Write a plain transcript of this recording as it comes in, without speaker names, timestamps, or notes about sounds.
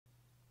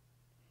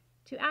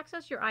To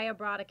access your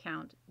iAbroad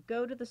account,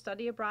 go to the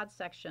Study Abroad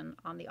section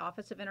on the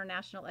Office of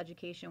International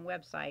Education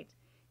website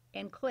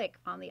and click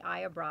on the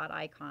iAbroad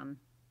icon.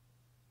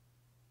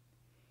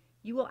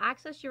 You will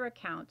access your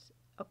account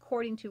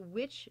according to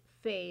which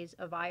phase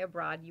of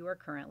iAbroad you are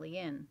currently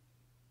in.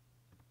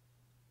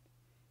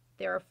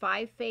 There are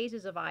 5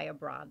 phases of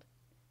iAbroad.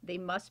 They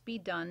must be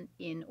done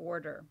in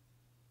order.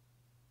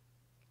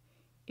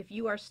 If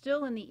you are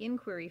still in the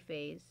inquiry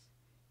phase,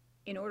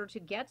 in order to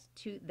get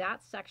to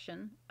that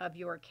section of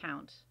your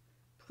account,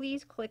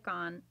 please click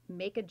on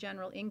Make a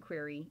General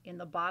Inquiry in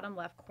the bottom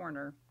left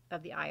corner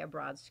of the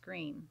iAbroad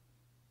screen.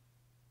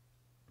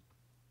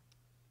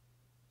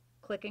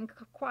 Click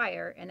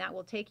Inquire, and that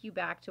will take you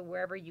back to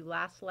wherever you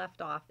last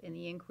left off in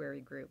the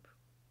inquiry group.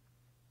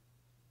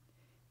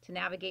 To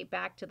navigate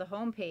back to the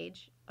home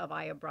page of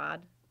iAbroad,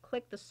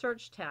 click the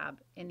Search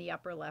tab in the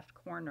upper left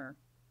corner.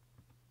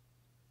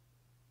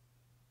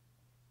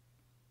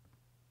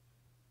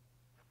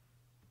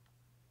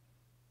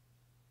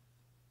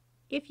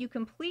 If you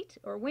complete,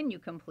 or when you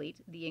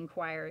complete, the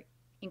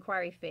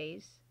inquiry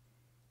phase,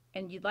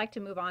 and you'd like to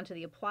move on to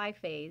the apply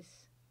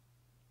phase,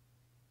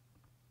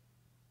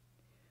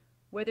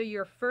 whether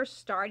you're first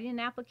starting an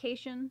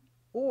application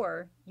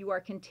or you are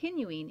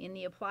continuing in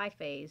the apply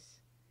phase,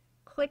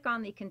 click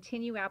on the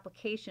Continue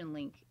Application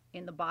link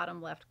in the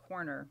bottom left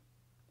corner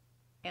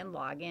and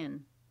log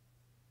in.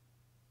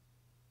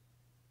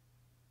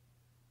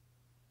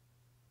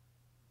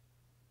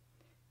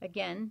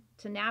 Again,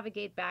 to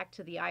navigate back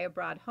to the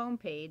iAbroad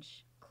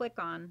homepage, click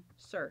on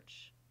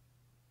Search.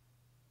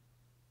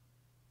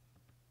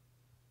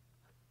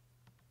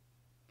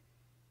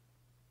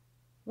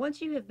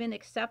 Once you have been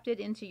accepted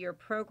into your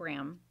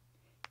program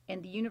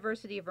and the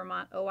University of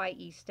Vermont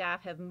OIE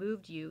staff have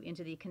moved you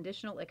into the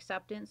Conditional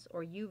Acceptance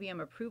or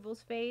UVM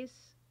Approvals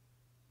phase,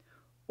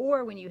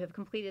 or when you have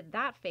completed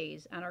that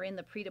phase and are in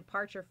the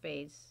pre-departure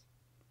phase,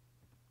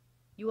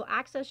 you will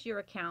access your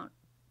account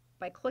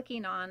by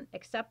clicking on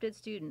Accepted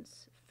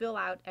Students, Fill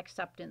Out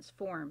Acceptance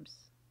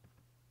Forms.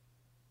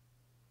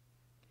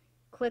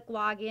 Click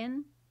Log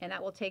In, and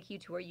that will take you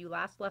to where you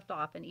last left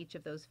off in each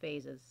of those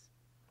phases.